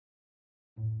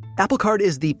Apple Card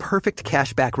is the perfect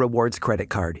cashback rewards credit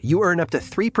card. You earn up to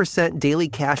 3% daily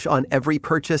cash on every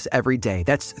purchase every day.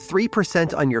 That's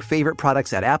 3% on your favorite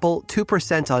products at Apple,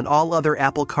 2% on all other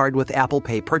Apple Card with Apple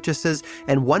Pay purchases,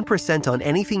 and 1% on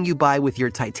anything you buy with your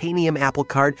titanium Apple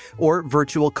Card or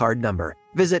virtual card number.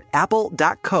 Visit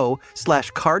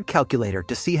apple.co/card calculator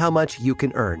to see how much you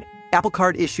can earn. Apple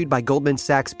Card issued by Goldman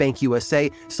Sachs Bank USA,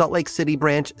 Salt Lake City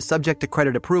branch, subject to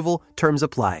credit approval. Terms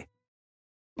apply.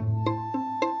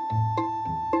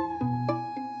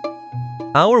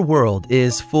 Our world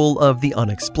is full of the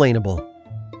unexplainable.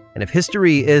 And if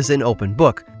history is an open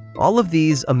book, all of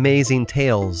these amazing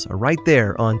tales are right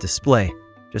there on display,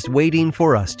 just waiting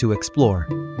for us to explore.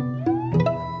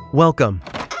 Welcome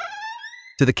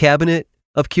to the Cabinet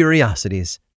of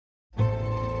Curiosities.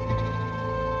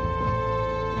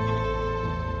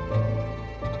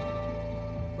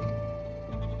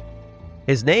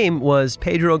 His name was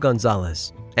Pedro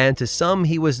Gonzalez, and to some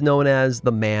he was known as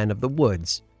the Man of the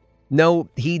Woods. No,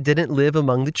 he didn't live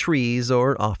among the trees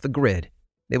or off the grid.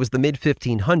 It was the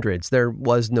mid-1500s. There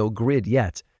was no grid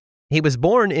yet. He was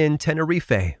born in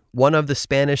Tenerife, one of the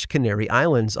Spanish Canary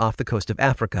Islands off the coast of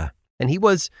Africa. And he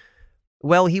was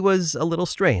a little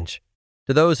strange.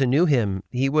 To those who knew him,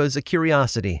 he was a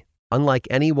curiosity, unlike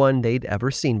anyone they'd ever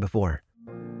seen before.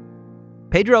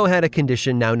 Pedro had a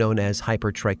condition now known as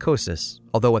hypertrichosis,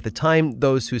 although at the time,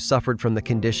 those who suffered from the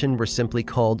condition were simply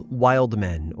called wild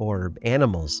men or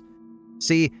animals.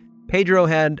 See, Pedro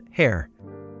had hair.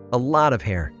 A lot of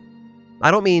hair. I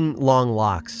don't mean long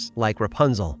locks like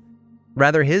Rapunzel.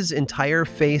 Rather, his entire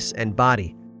face and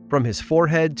body, from his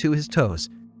forehead to his toes,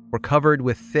 were covered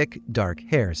with thick, dark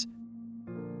hairs.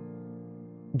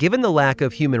 Given the lack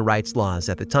of human rights laws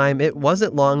at the time, it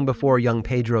wasn't long before young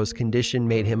Pedro's condition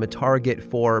made him a target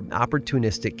for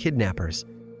opportunistic kidnappers.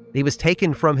 He was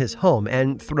taken from his home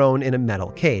and thrown in a metal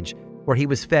cage, where he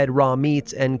was fed raw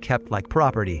meat and kept like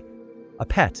property. A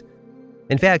pet.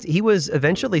 In fact, he was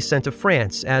eventually sent to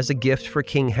France as a gift for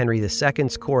King Henry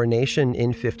II's coronation in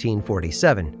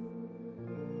 1547.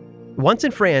 Once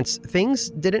in France, things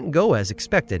didn't go as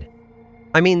expected.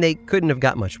 I mean, they couldn't have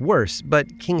got much worse,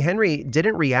 but King Henry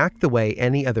didn't react the way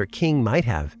any other king might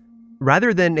have.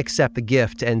 Rather than accept the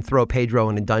gift and throw Pedro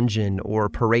in a dungeon or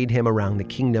parade him around the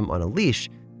kingdom on a leash,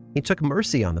 he took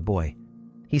mercy on the boy.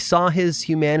 He saw his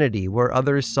humanity where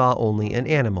others saw only an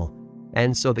animal.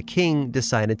 And so the king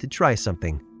decided to try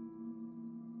something.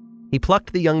 He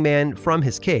plucked the young man from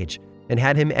his cage and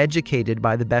had him educated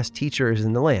by the best teachers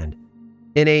in the land.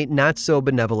 In a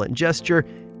not-so-benevolent gesture,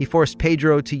 he forced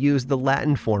Pedro to use the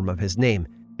Latin form of his name,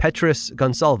 Petrus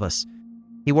Gonsalvus.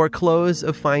 He wore clothes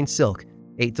of fine silk,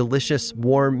 ate delicious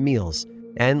warm meals,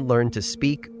 and learned to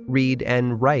speak, read,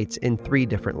 and write in 3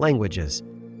 different languages.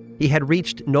 He had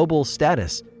reached noble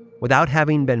status without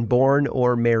having been born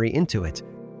or marry into it.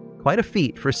 Quite a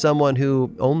feat for someone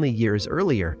who, only years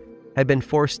earlier, had been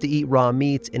forced to eat raw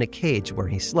meat in a cage where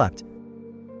he slept.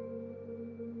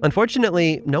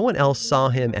 Unfortunately, no one else saw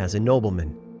him as a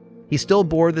nobleman. He still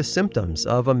bore the symptoms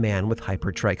of a man with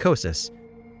hypertrichosis.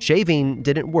 Shaving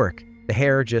didn't work, the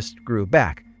hair just grew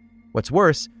back. What's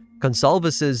worse,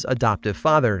 Gonsalvus's adoptive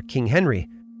father, King Henry,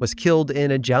 was killed in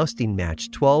a jousting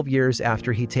match 12 years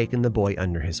after he'd taken the boy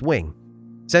under his wing.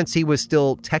 Since he was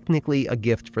still technically a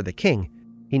gift for the king,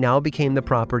 he now became the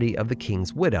property of the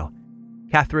king's widow,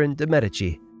 Catherine de'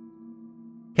 Medici.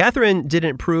 Catherine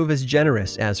didn't prove as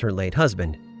generous as her late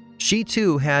husband. She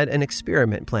too had an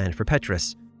experiment planned for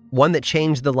Petrus, one that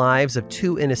changed the lives of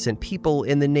 2 innocent people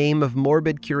in the name of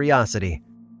morbid curiosity.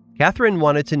 Catherine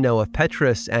wanted to know if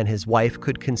Petrus and his wife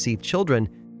could conceive children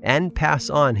and pass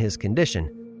on his condition.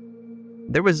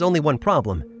 There was only one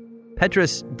problem.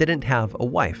 Petrus didn't have a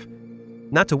wife.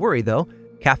 Not to worry, though.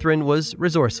 Catherine was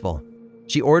resourceful.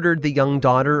 She ordered the young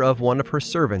daughter of one of her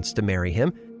servants to marry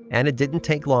him, and it didn't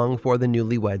take long for the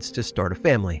newlyweds to start a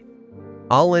family.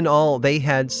 All in all, they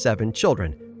had 7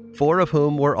 children, 4 of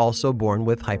whom were also born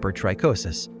with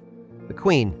hypertrichosis. The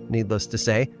queen, needless to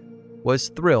say, was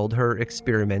thrilled her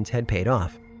experiment had paid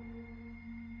off.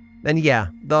 And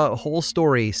yeah, the whole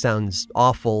story sounds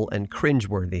awful and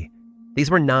cringeworthy.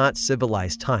 These were not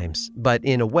civilized times, but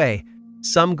in a way,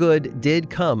 some good did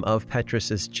come of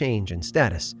Petrus's change in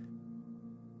status.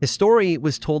 His story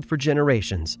was told for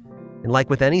generations, and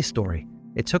like with any story,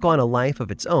 it took on a life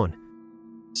of its own.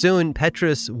 Soon,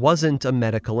 Petrus wasn't a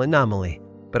medical anomaly,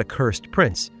 but a cursed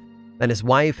prince, and his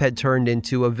wife had turned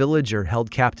into a villager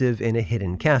held captive in a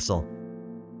hidden castle.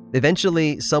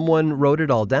 Eventually, someone wrote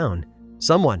it all down.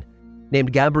 Someone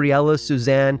named Gabriela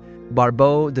Suzanne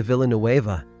Barbeau de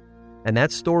Villanueva. And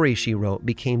that story she wrote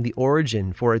became the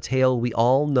origin for a tale we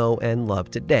all know and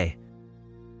love today.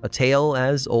 a tale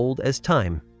as old as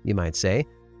time, you might say.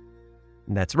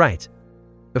 And that's right.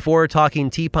 Before talking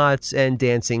teapots and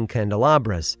dancing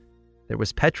candelabras, there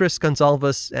was Petrus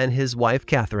Gonsalves and his wife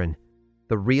Catherine,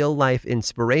 the real-life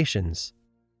inspirations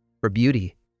for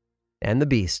Beauty and the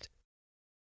Beast.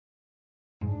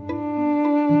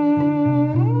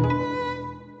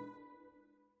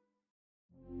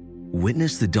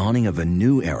 Witness the dawning of a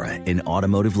new era in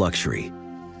automotive luxury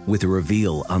with a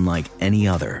reveal unlike any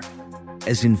other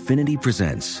as Infiniti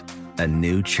presents a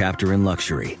new chapter in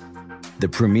luxury, the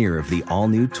premiere of the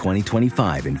all-new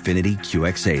 2025 Infiniti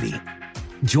QX80.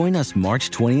 Join us March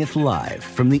 20th live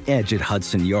from the Edge at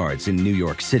Hudson Yards in New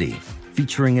York City,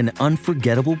 featuring an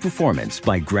unforgettable performance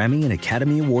by Grammy and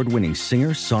Academy Award-winning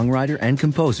singer, songwriter, and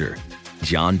composer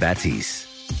Jon Batiste.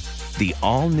 The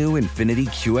all-new Infiniti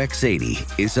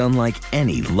QX80 is unlike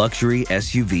any luxury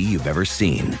SUV you've ever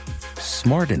seen.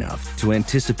 Smart enough to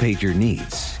anticipate your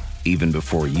needs, even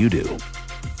before you do.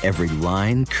 Every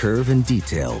line, curve, and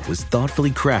detail was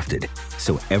thoughtfully crafted,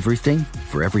 so everything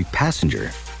for every passenger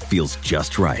feels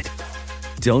just right.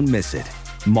 Don't miss it.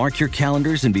 Mark your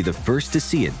calendars and be the first to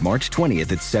see it March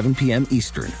 20th at 7 p.m.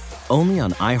 Eastern, only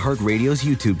on iHeartRadio's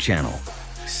YouTube channel.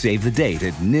 Save the date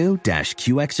at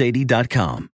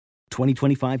new-QX80.com.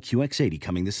 2025 QX80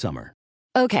 coming this summer.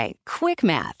 Okay, quick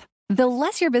math. The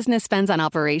less your business spends on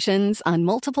operations, on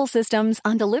multiple systems,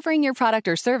 on delivering your product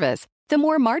or service, the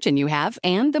more margin you have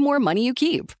and the more money you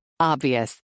keep.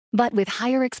 Obvious. But with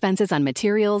higher expenses on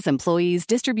materials, employees,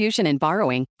 distribution, and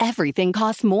borrowing, everything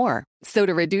costs more. So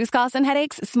to reduce costs and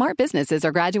headaches, smart businesses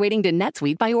are graduating to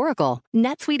NetSuite by Oracle.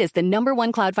 NetSuite is the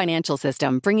 #1 cloud financial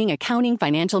system, bringing accounting,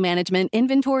 financial management,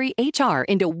 inventory, HR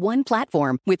into one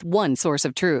platform with one source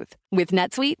of truth. With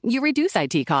NetSuite, you reduce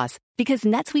IT costs because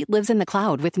NetSuite lives in the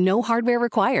cloud with no hardware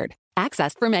required,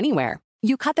 accessed from anywhere.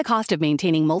 You cut the cost of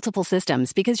maintaining multiple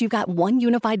systems because you've got one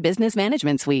unified business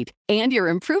management suite. And you're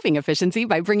improving efficiency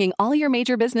by bringing all your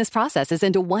major business processes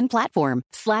into one platform,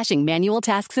 slashing manual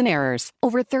tasks and errors.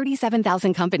 Over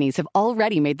 37,000 companies have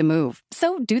already made the move.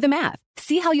 So do the math.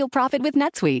 See how you'll profit with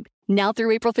NetSuite. Now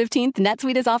through April 15th,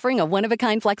 NetSuite is offering a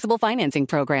one-of-a-kind flexible financing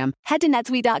program. Head to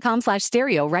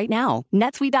netsuite.com/stereo right now.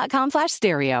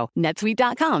 netsuite.com/stereo.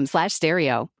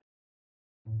 netsuite.com/stereo.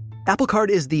 Apple Card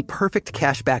is the perfect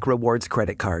cashback rewards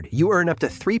credit card. You earn up to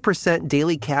 3%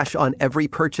 daily cash on every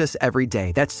purchase every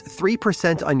day. That's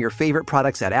 3% on your favorite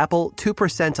products at Apple,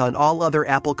 2% on all other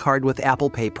Apple Card with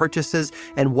Apple Pay purchases,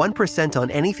 and 1%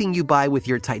 on anything you buy with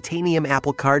your titanium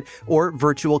Apple Card or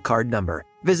virtual card number.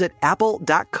 Visit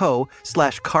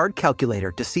apple.co/card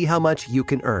calculator to see how much you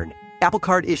can earn. Apple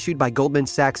Card issued by Goldman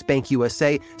Sachs Bank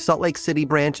USA, Salt Lake City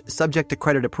branch, subject to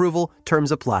credit approval.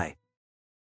 Terms apply.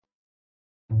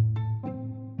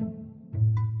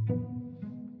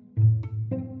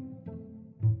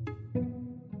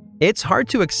 It's hard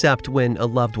to accept when a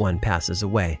loved one passes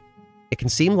away. It can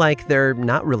seem like they're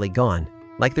not really gone,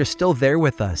 like they're still there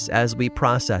with us as we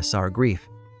process our grief.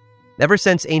 Ever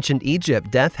since ancient Egypt,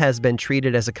 death has been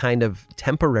treated as a kind of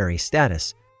temporary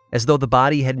status, as though the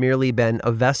body had merely been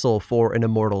a vessel for an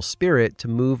immortal spirit to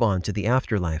move on to the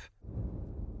afterlife.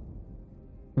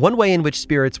 One way in which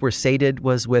spirits were sated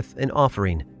was with an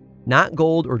offering, not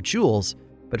gold or jewels,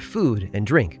 but food and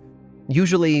drink,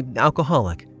 usually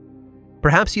alcoholic.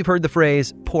 Perhaps you've heard the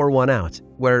phrase, pour one out,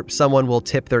 where someone will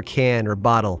tip their can or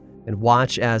bottle and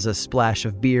watch as a splash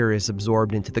of beer is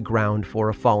absorbed into the ground for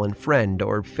a fallen friend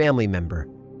or family member.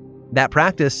 That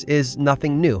practice is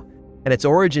nothing new, and its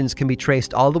origins can be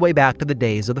traced all the way back to the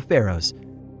days of the pharaohs.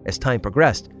 As time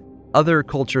progressed, other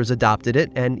cultures adopted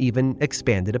it and even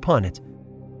expanded upon it.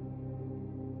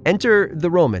 Enter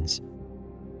the Romans.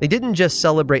 They didn't just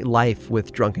celebrate life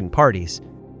with drunken parties.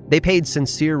 They paid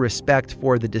sincere respect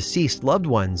for the deceased loved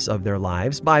ones of their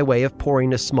lives by way of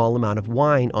pouring a small amount of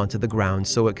wine onto the ground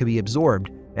so it could be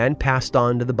absorbed and passed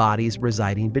on to the bodies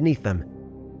residing beneath them.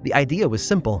 The idea was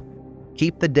simple: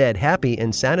 keep the dead happy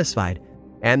and satisfied,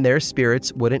 and their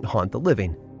spirits wouldn't haunt the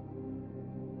living.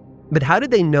 But how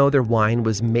did they know their wine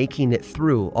was making it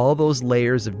through all those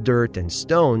layers of dirt and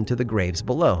stone to the graves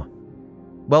below?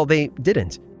 Well, they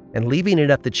didn't, and leaving it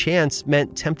up to chance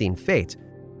meant tempting fate.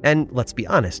 And let's be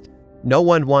honest, no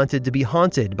one wanted to be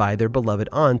haunted by their beloved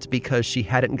aunt because she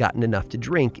hadn't gotten enough to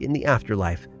drink in the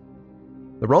afterlife.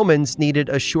 The Romans needed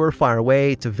a surefire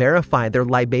way to verify their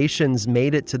libations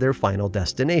made it to their final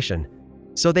destination.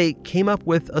 So they came up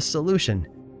with a solution: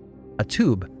 a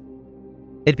tube.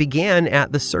 It began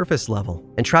at the surface level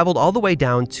and traveled all the way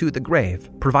down to the grave,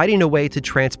 providing a way to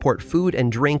transport food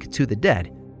and drink to the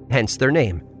dead, hence their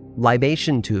name,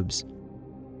 libation tubes.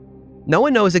 No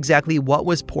one knows exactly what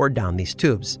was poured down these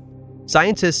tubes.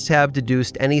 Scientists have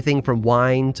deduced anything from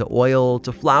wine to oil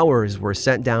to flowers were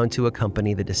sent down to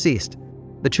accompany the deceased.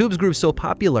 The tubes grew so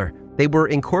popular, they were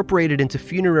incorporated into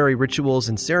funerary rituals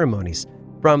and ceremonies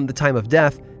from the time of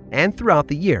death and throughout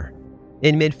the year.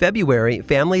 In mid-February,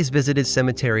 families visited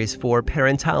cemeteries for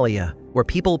parentalia, where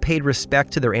people paid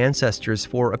respect to their ancestors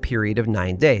for a period of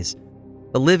 9 days.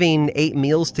 The living ate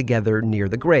meals together near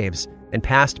the graves and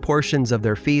passed portions of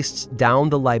their feasts down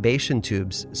the libation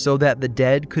tubes so that the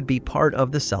dead could be part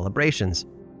of the celebrations.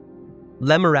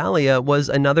 Lemuralia was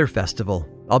another festival,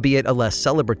 albeit a less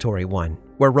celebratory one,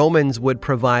 where Romans would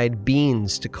provide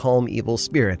beans to calm evil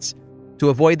spirits. To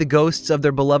avoid the ghosts of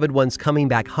their beloved ones coming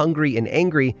back hungry and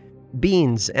angry,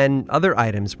 beans and other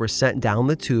items were sent down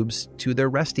the tubes to their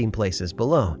resting places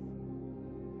below.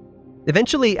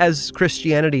 Eventually, as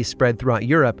Christianity spread throughout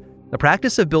Europe, the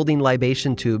practice of building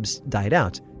libation tubes died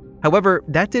out. However,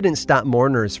 that didn't stop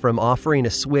mourners from offering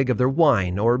a swig of their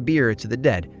wine or beer to the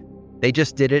dead. They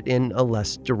just did it in a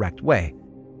less direct way.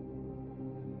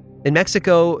 In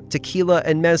Mexico, tequila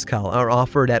and mezcal are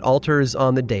offered at altars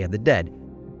on the Day of the Dead.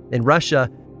 In Russia,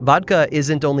 vodka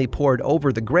isn't only poured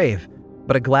over the grave,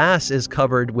 but a glass is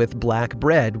covered with black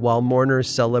bread while mourners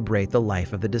celebrate the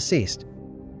life of the deceased.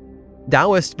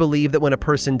 Taoists believe that when a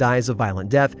person dies a violent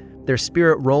death, their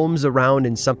spirit roams around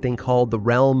in something called the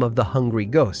realm of the hungry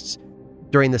ghosts.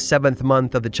 During the 7th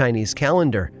month of the Chinese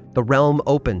calendar, the realm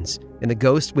opens, and the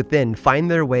ghosts within find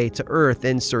their way to Earth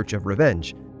in search of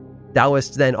revenge.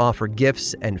 Taoists then offer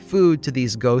gifts and food to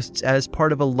these ghosts as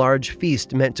part of a large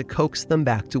feast meant to coax them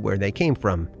back to where they came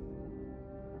from.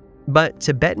 But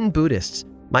Tibetan Buddhists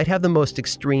might have the most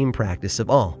extreme practice of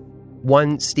all,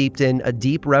 one steeped in a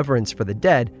deep reverence for the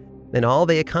dead and all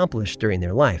they accomplished during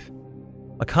their life.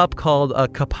 A cup called a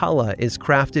kapala is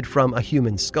crafted from a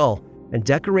human skull and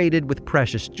decorated with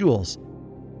precious jewels.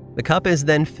 The cup is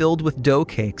then filled with dough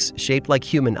cakes shaped like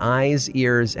human eyes,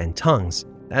 ears, and tongues,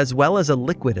 as well as a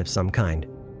liquid of some kind,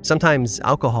 sometimes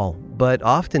alcohol, but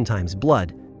oftentimes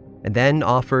blood, and then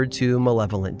offered to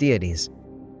malevolent deities.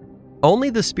 Only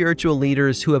the spiritual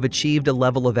leaders who have achieved a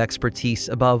level of expertise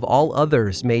above all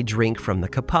others may drink from the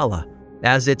kapala,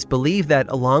 as it's believed that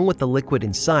along with the liquid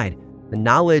inside, the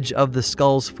knowledge of the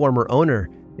skull's former owner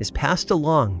is passed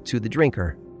along to the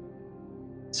drinker.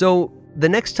 So, the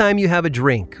next time you have a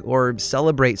drink or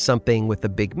celebrate something with a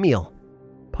big meal,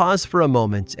 pause for a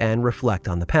moment and reflect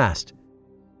on the past.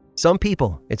 Some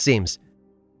people, it seems,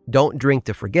 don't drink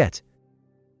to forget.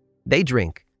 They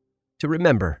drink to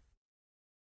remember.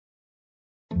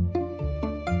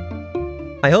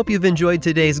 I hope you've enjoyed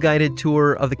today's guided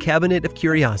tour of the Cabinet of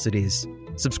Curiosities.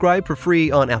 Subscribe for free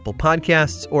on Apple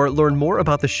Podcasts or learn more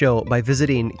about the show by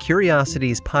visiting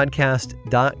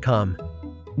curiositiespodcast.com.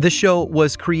 This show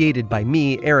was created by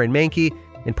me, Aaron Mahnke,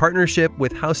 in partnership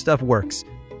with How Stuff Works.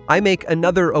 I make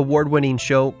another award-winning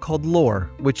show called Lore,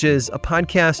 which is a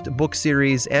podcast, book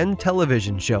series, and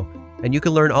television show, and you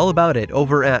can learn all about it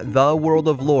over at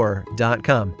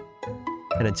theworldoflore.com.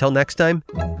 And until next time,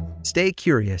 stay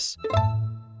curious.